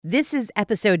This is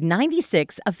episode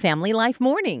 96 of Family Life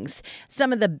Mornings.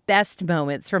 Some of the best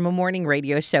moments from a morning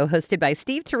radio show hosted by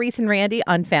Steve, Therese, and Randy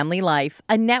on Family Life,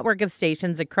 a network of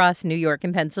stations across New York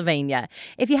and Pennsylvania.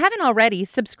 If you haven't already,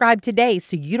 subscribe today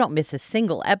so you don't miss a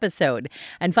single episode.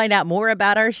 And find out more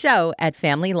about our show at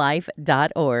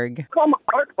familylife.org. Come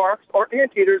aardvarks or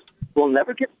anteaters will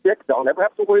never get sick. They'll never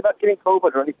have to worry about getting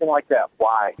COVID or anything like that.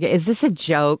 Why? Is this a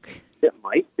joke? It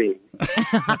might be.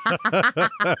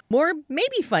 More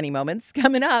maybe funny moments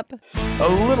coming up. A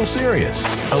little serious,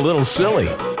 a little silly,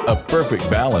 a perfect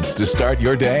balance to start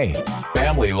your day.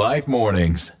 Family Life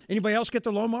Mornings. Anybody else get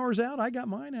their lawnmowers out? I got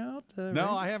mine out.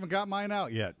 No, I haven't got mine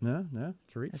out yet. No.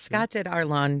 Therese? Scott did our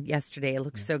lawn yesterday. It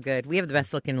looks so good. We have the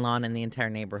best looking lawn in the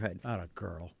entire neighborhood. Not a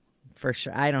girl. For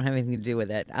sure. I don't have anything to do with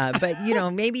it. But,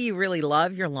 maybe you really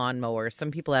love your lawnmower.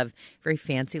 Some people have very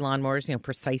fancy lawnmowers,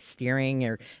 precise steering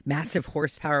or massive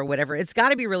horsepower or whatever. It's got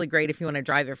to be really great if you want to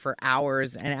drive it for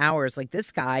hours and hours like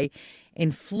this guy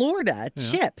in Florida,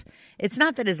 Chip. It's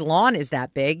not that his lawn is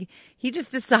that big. He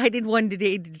just decided one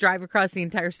day to drive across the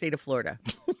entire state of Florida.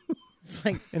 It's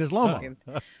like in his lawnmower.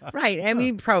 Right. I mean,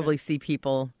 you probably see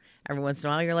people every once in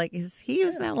a while. You're like, is he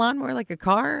using that lawnmower like a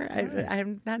car?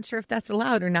 I'm not sure if that's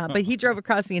allowed or not. But he drove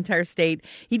across the entire state.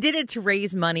 He did it to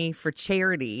raise money for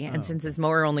charity. And since his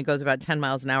mower only goes about 10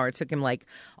 miles an hour, it took him like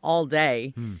all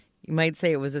day. You might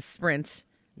say it was a sprint.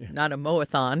 Not a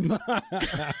mow-a-thon.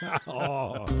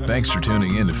 Thanks for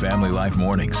tuning in to Family Life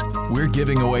Mornings. We're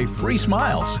giving away free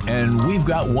smiles, and we've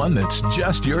got one that's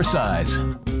just your size.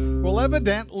 Well,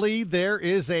 evidently, there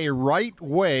is a right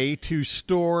way to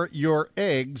store your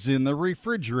eggs in the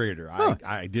refrigerator.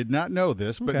 I did not know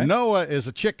this, but Okay. Noah is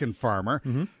a chicken farmer,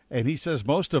 and he says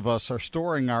most of us are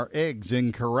storing our eggs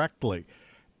incorrectly.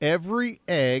 Every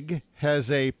egg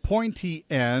has a pointy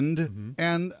end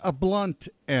and a blunt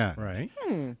end. Right.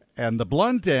 And the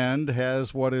blunt end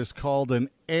has what is called an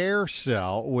air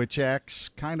cell, which acts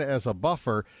kind of as a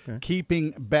buffer,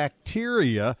 keeping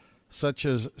bacteria such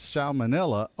as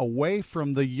salmonella away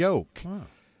from the yolk. Wow.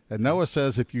 And Noah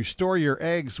says if you store your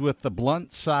eggs with the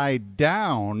blunt side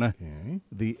down,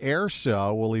 the air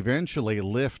cell will eventually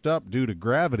lift up due to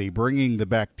gravity, bringing the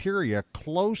bacteria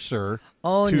closer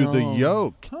to the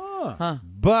yolk.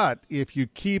 But if you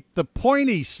keep the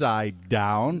pointy side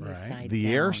down,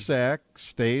 the air sac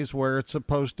stays where it's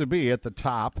supposed to be at the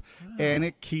top, and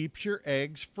it keeps your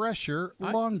eggs fresher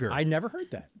longer. I never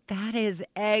heard that. That is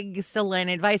excellent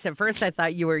advice. At first, I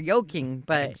thought you were yoking,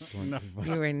 but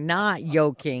you were not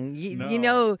yoking. You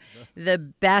know the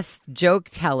best joke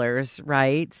tellers,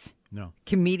 right? No.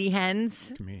 Comedy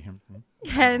hens.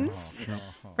 Hens.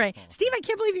 Right. Steve, I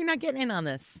can't believe you're not getting in on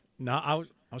this. No, I was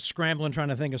scrambling trying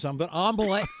to think of something, but I'm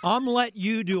gonna let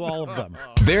you do all of them.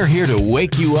 They're here to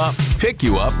wake you up, pick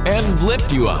you up, and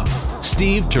lift you up.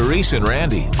 Steve, Therese, and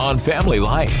Randy on Family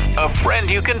Life. A friend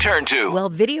you can turn to. Well,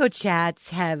 video chats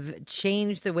have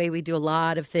changed the way we do a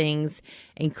lot of things,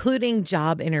 including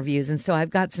job interviews. And so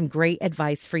I've got some great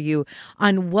advice for you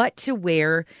on what to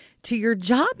wear to your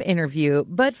job interview.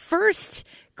 But first,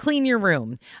 clean your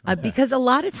room because a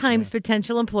lot of times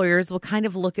potential employers will kind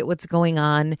of look at what's going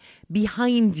on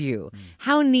behind you.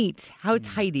 How neat, how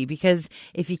tidy, because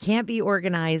if you can't be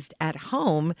organized at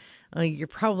home, you're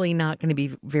probably not going to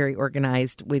be very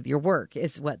organized with your work,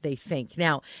 is what they think.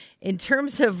 Now, in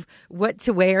terms of what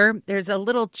to wear, there's a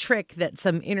little trick that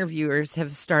some interviewers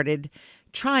have started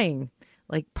trying.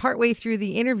 Like partway through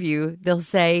the interview, they'll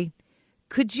say,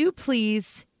 "Could you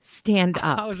please stand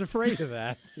up?" I was afraid of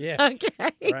that. Yeah.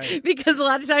 Okay. Right. Because a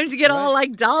lot of times you get all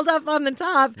like dolled up on the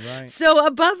top. Right. So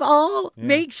above all,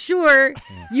 make sure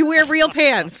you wear real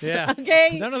pants. Yeah.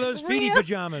 Okay. None of those feety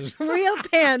pajamas. Real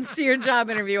pants to your job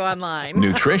interview online.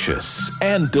 Nutritious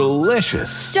and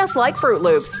delicious. Just like Fruit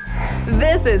Loops.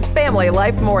 This is Family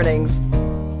Life Mornings.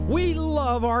 We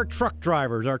love our truck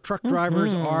drivers. Our truck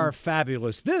drivers are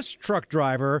fabulous. This truck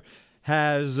driver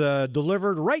has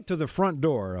delivered right to the front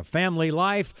door of Family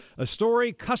Life, a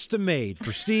story custom made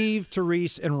for Steve,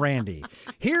 Therese, and Randy.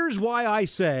 Here's why I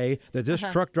say that this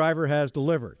truck driver has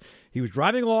delivered. He was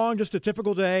driving along just a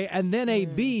typical day, and then a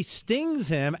bee stings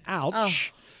him,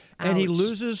 ouch, and he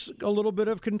loses a little bit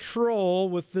of control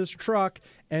with this truck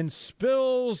and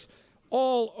spills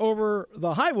all over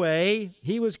the highway.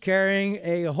 He was carrying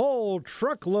a whole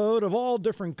truckload of all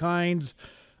different kinds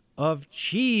of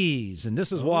cheese, and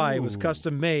this is why it was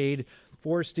custom made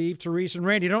for Steve, Therese, and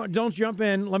Randy. Don't jump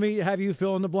in. Let me have you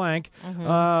fill in the blank.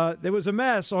 There was a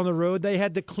mess on the road. They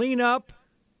had to clean up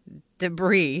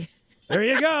Debris. There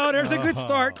you go. There's a good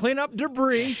start. Clean up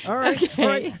debris. All right. Okay. All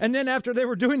right. And then after they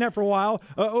were doing that for a while,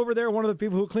 over there, one of the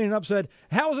people who cleaned it up said,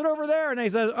 "How's it over there?" And they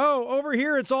said, "Oh, over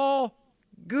here it's all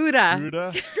Gouda.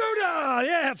 Gouda? Gouda!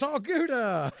 Yeah, it's all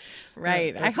Gouda.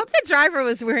 Right. I hope the driver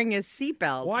was wearing his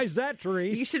seatbelt. Why is that,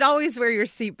 Therese? You should always wear your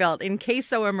seatbelt in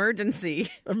queso emergency.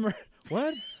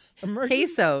 What? Emergency?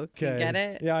 Queso. Okay. You get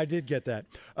it? Yeah, I did get that.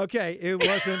 Okay, it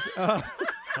wasn't.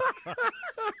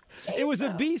 It was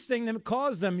a bee sting that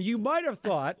caused them. You might have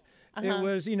thought it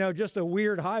was, just a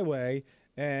weird highway.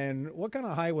 And what kind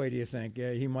of highway do you think?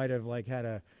 He might have had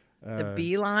a. The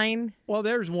bee line. Well,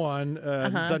 there's one.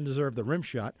 Doesn't deserve the rim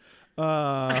shot.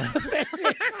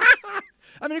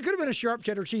 I mean, it could have been a sharp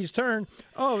cheddar cheese turn.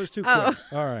 Oh, it was too quick.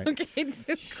 All right. Okay.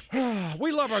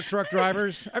 We love our truck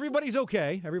drivers. Everybody's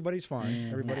okay. Everybody's fine.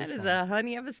 Everybody's That is fine. a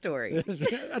honey of a story.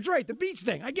 That's right. The bee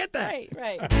sting. I get that.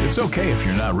 Right. It's okay if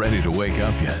you're not ready to wake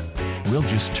up yet. We'll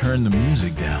just turn the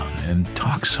music down and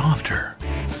talk softer.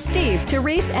 Steve,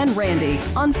 Therese, and Randy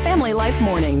on Family Life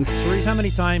Mornings. Therese, how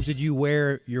many times did you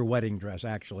wear your wedding dress,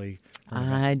 actually?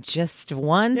 Just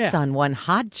once on one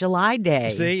hot July day.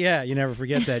 See, yeah, you never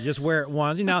forget that. Just wear it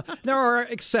once. Now, there are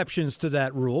exceptions to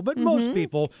that rule, but most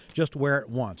people just wear it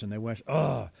once, and they wish,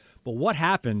 oh. But what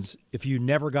happens if you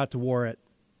never got to wear it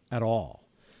at all?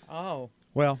 Oh.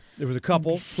 Well, there was a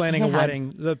couple planning a Sad.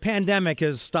 wedding. The pandemic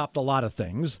has stopped a lot of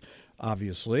things,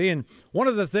 obviously. And one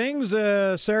of the things,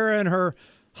 Sarah and her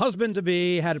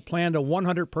husband-to-be had planned a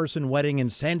 100-person wedding in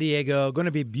San Diego, going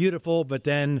to be beautiful, but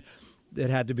then it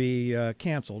had to be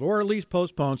canceled or at least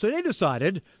postponed. So they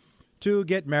decided to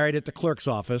get married at the clerk's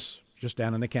office just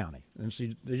down in the county. And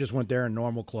they just went there in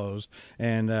normal clothes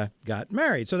and got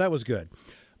married. So that was good.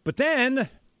 But then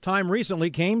time recently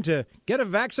came to get a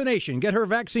vaccination, get her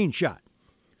vaccine shot.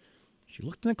 She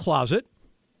looked in the closet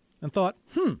and thought,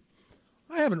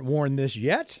 I haven't worn this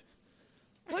yet.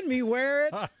 Let me wear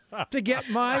it to get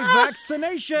my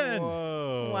vaccination.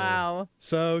 Wow.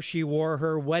 So she wore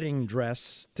her wedding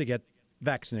dress to get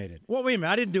vaccinated. Well, wait a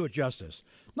minute. I didn't do it justice.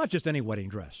 Not just any wedding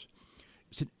dress.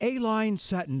 It's an A-line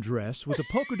satin dress with a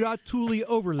polka dot tulle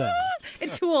overlay.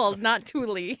 It's Tool, not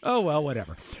Thule. Oh, well,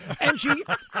 whatever. And she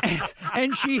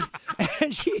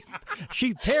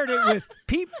paired it with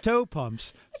peep toe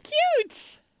pumps,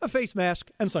 Cute. a face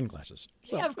mask, and sunglasses.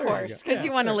 So, Yeah, of there you course, go. because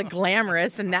you want to look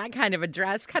glamorous in that kind of a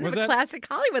dress, kind Was of a that- classic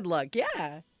Hollywood look.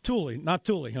 Yeah. Tulle, not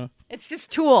Thule, huh? It's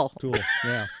just Tool. Tulle,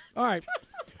 yeah. All right.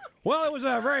 Well, it was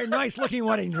a very nice-looking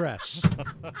wedding dress.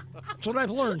 That's what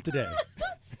I've learned today.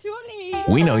 Thule.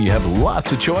 We know you have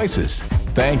lots of choices.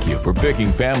 Thank you for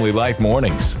picking Family Life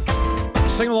Mornings.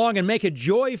 Sing along and make a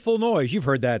joyful noise. You've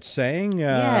heard that saying.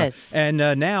 Yes. And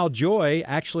now Joy,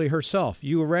 actually herself,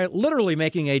 you were literally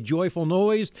making a joyful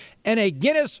noise and a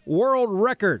Guinness World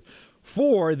Record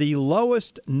for the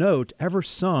lowest note ever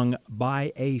sung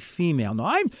by a female.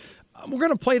 Now, we're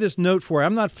going to play this note for you.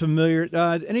 I'm not familiar.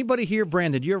 Anybody here,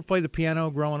 Brandon, did you ever play the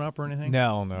piano growing up or anything?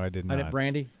 No, I did not.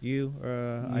 Brandy, you?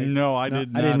 No, I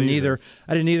did not I didn't either.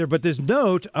 I didn't either. But this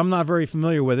note, I'm not very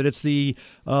familiar with it. It's the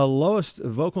lowest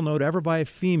vocal note ever by a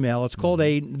female. It's called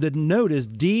the note is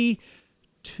D2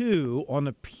 on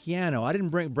the piano. I didn't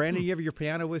bring, Brandon, you have your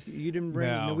piano with you? You didn't bring,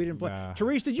 No, we didn't play. nah.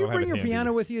 Therese, did you Don't have bring it your handy.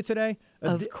 piano with you today?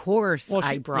 Of course, Well,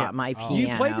 I she- brought yeah. my piano.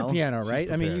 You played the piano,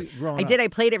 right? I mean, you growing I up. did. I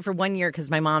played it for 1 year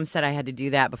because my mom said I had to do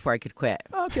that before I could quit.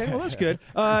 Okay, well, that's good.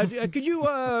 Could you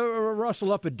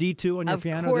rustle up a D2 on your Of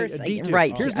piano? course A I D2. can.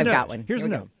 Right, Here's the I've note. got one. Here's Here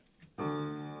the we note.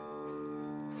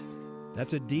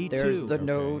 That's a D2. There's the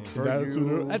note for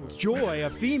you. That's Joy,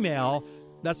 a female.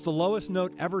 That's the lowest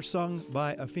note ever sung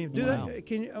by a female. Do Wow. that.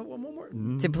 Can you one more?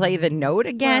 To play the note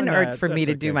again, Well, no, or for me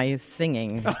that's to do okay. my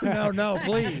singing? No,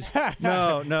 please.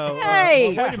 No.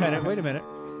 Hey! Wait a minute.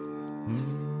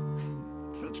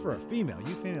 It's for a female.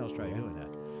 You females try doing that.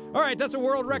 All right, that's a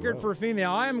world record for a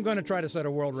female. I am going to try to set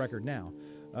a world record now.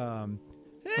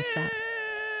 What's that?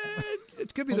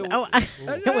 It could be the. Oh, I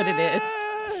know what it is.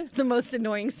 The most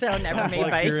annoying sound ever made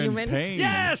by You're a in human. pain.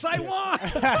 Yes, I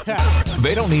won.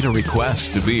 They don't need a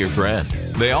request to be your friend.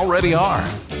 They already are.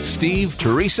 Steve,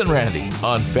 Therese, and Randy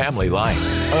on Family Life.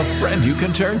 A friend you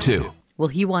can turn to. Well,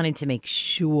 he wanted to make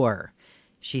sure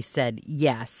she said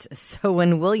yes. So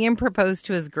when William proposed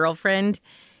to his girlfriend,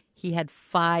 he had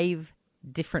 5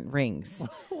 different rings.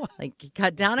 Like he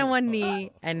got down on one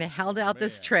knee and held out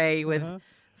this tray with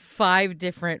 5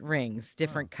 different rings,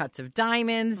 different cuts of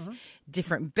diamonds,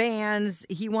 different bands.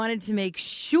 He wanted to make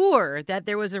sure that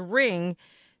there was a ring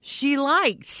she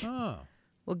liked. Oh.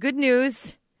 Well, good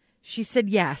news. She said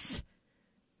yes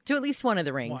to at least one of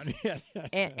the rings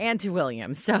and to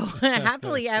William. So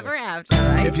happily ever after,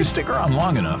 right? If you stick around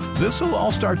long enough, this will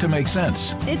all start to make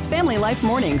sense. It's Family Life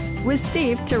Mornings with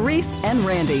Steve, Therese, and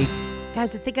Randy.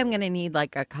 Guys, I think I'm going to need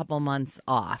like a couple months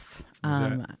off. I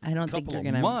don't think Couple you're of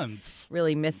going to months.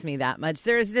 really miss me that much.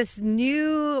 There's this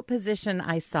new position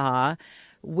I saw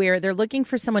where they're looking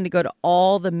for someone to go to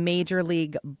all the major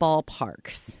league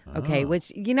ballparks. Okay,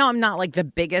 which, I'm not like the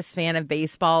biggest fan of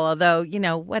baseball, although,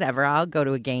 whatever, I'll go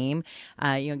to a game,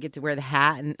 get to wear the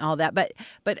hat and all that.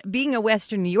 But being a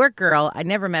Western New York girl, I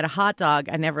never met a hot dog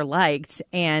I never liked,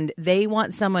 and they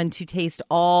want someone to taste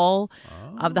all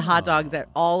of the hot dogs at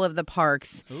all of the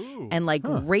parks and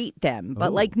rate them.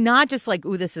 But not just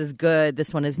ooh, this is good,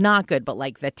 this one is not good, but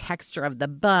the texture of the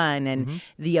bun and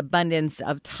the abundance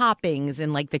of toppings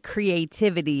and the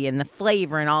creativity and the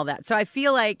flavor and all that. So I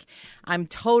feel like I'm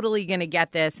totally going to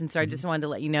get this. And so I just wanted to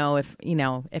let you know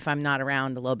if I'm not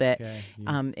around a little bit,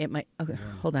 it might,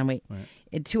 hold on, wait.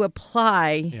 To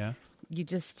apply, you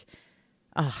just...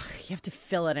 you have to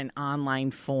fill out an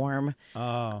online form.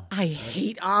 I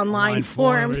hate online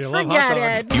forms.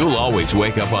 Forget it. You'll always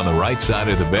wake up on the right side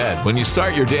of the bed when you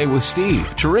start your day with Steve,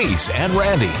 Therese, and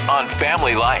Randy on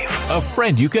Family Life, a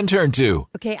friend you can turn to.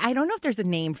 Okay, I don't know if there's a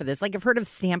name for this. I've heard of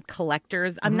stamp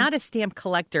collectors. I'm not a stamp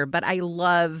collector, but I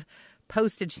love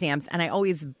postage stamps, and I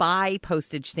always buy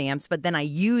postage stamps, but then I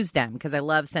use them because I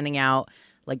love sending out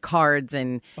cards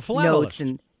and notes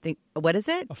and things. What is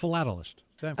it? A philatelist.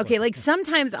 Okay,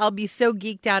 sometimes I'll be so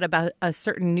geeked out about a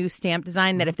certain new stamp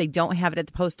design that if they don't have it at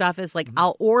the post office,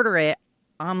 I'll order it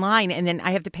online and then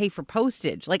I have to pay for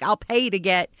postage. I'll pay to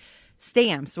get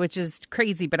stamps, which is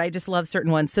crazy, but I just love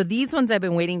certain ones. So these ones I've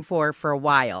been waiting for a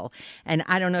while, and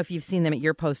I don't know if you've seen them at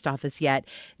your post office yet.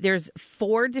 There's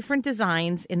 4 different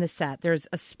designs in the set. There's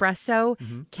espresso,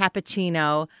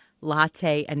 cappuccino,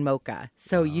 latte, and mocha.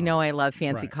 So I love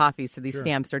fancy coffee, so these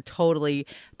stamps are totally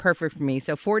perfect for me.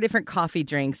 So 4 different coffee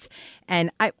drinks.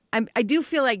 And I do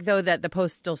feel though, that the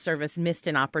Postal Service missed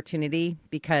an opportunity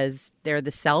because they're the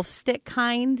self-stick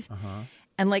kind.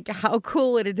 And how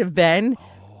cool would it have been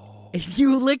if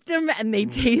you licked them and they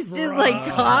tasted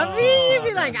like coffee? You'd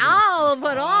be like, I'll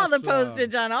put all the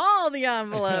postage on all the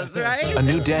envelopes, right? A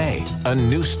new day, a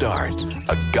new start,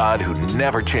 a God who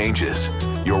never changes.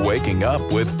 You're waking up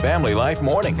with Family Life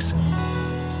Mornings.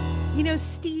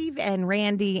 Steve and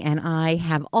Randy and I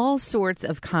have all sorts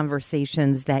of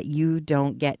conversations that you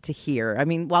don't get to hear. I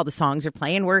mean, while the songs are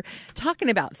playing, we're talking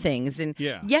about things. And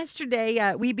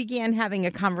yesterday, we began having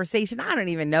a conversation, I don't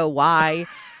even know why,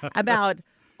 about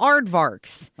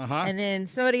aardvarks. And then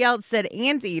somebody else said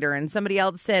anteater, and somebody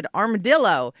else said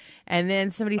armadillo. And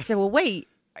then somebody said, well, wait,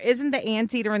 isn't the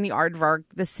anteater and the aardvark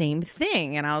the same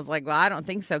thing? And I was like, well, I don't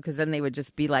think so, because then they would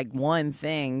just be one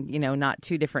thing, not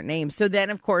 2 different names. So then,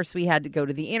 of course, we had to go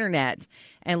to the internet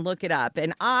and look it up.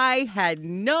 And I had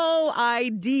no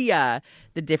idea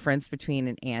the difference between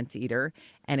an anteater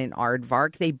and an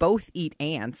aardvark. They both eat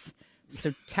ants.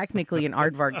 So technically an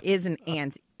aardvark is an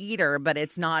anteater, but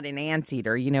it's not an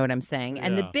anteater. You know what I'm saying?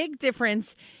 And the big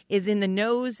difference is in the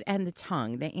nose and the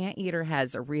tongue. The anteater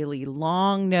has a really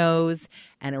long nose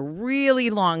and a really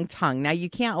long tongue. Now, you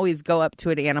can't always go up to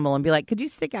an animal and be like, could you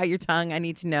stick out your tongue? I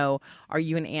need to know, are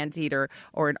you an anteater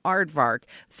or an aardvark?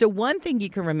 So one thing you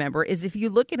can remember is if you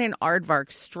look at an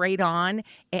aardvark straight on,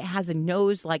 it has a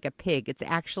nose like a pig. It's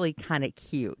actually kind of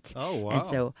cute. Oh, wow. And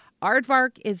so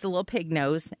aardvark is the little pig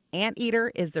nose.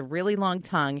 Anteater is the really long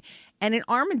tongue. And an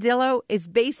armadillo is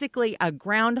basically a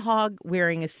groundhog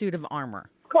wearing a suit of armor.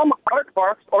 Come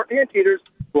aardvarks or anteaters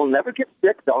will never get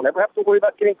sick. They'll never have to worry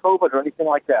about getting COVID or anything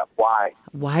like that. Why?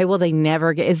 Why will they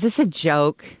never get... Is this a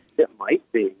joke? It might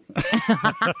be.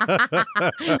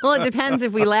 Well, it depends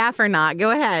if we laugh or not. Go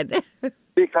ahead.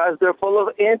 Because they're full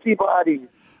of antibodies.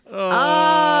 Oh,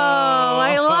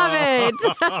 I love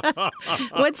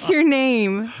it. What's your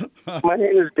name? My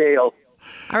name is Dale.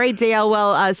 All right, Dale.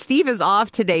 Well, Steve is off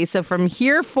today, so from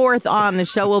here forth on, the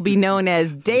show will be known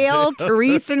as Dale,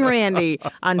 Therese, and Randy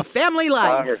on Family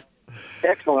Life.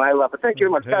 Excellent. I love it. Thank you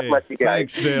very much. God bless you guys.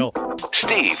 Thanks, Dale.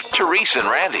 Steve, Therese, and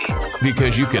Randy.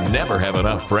 Because you can never have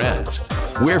enough friends.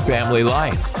 We're Family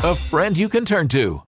Life, a friend you can turn to.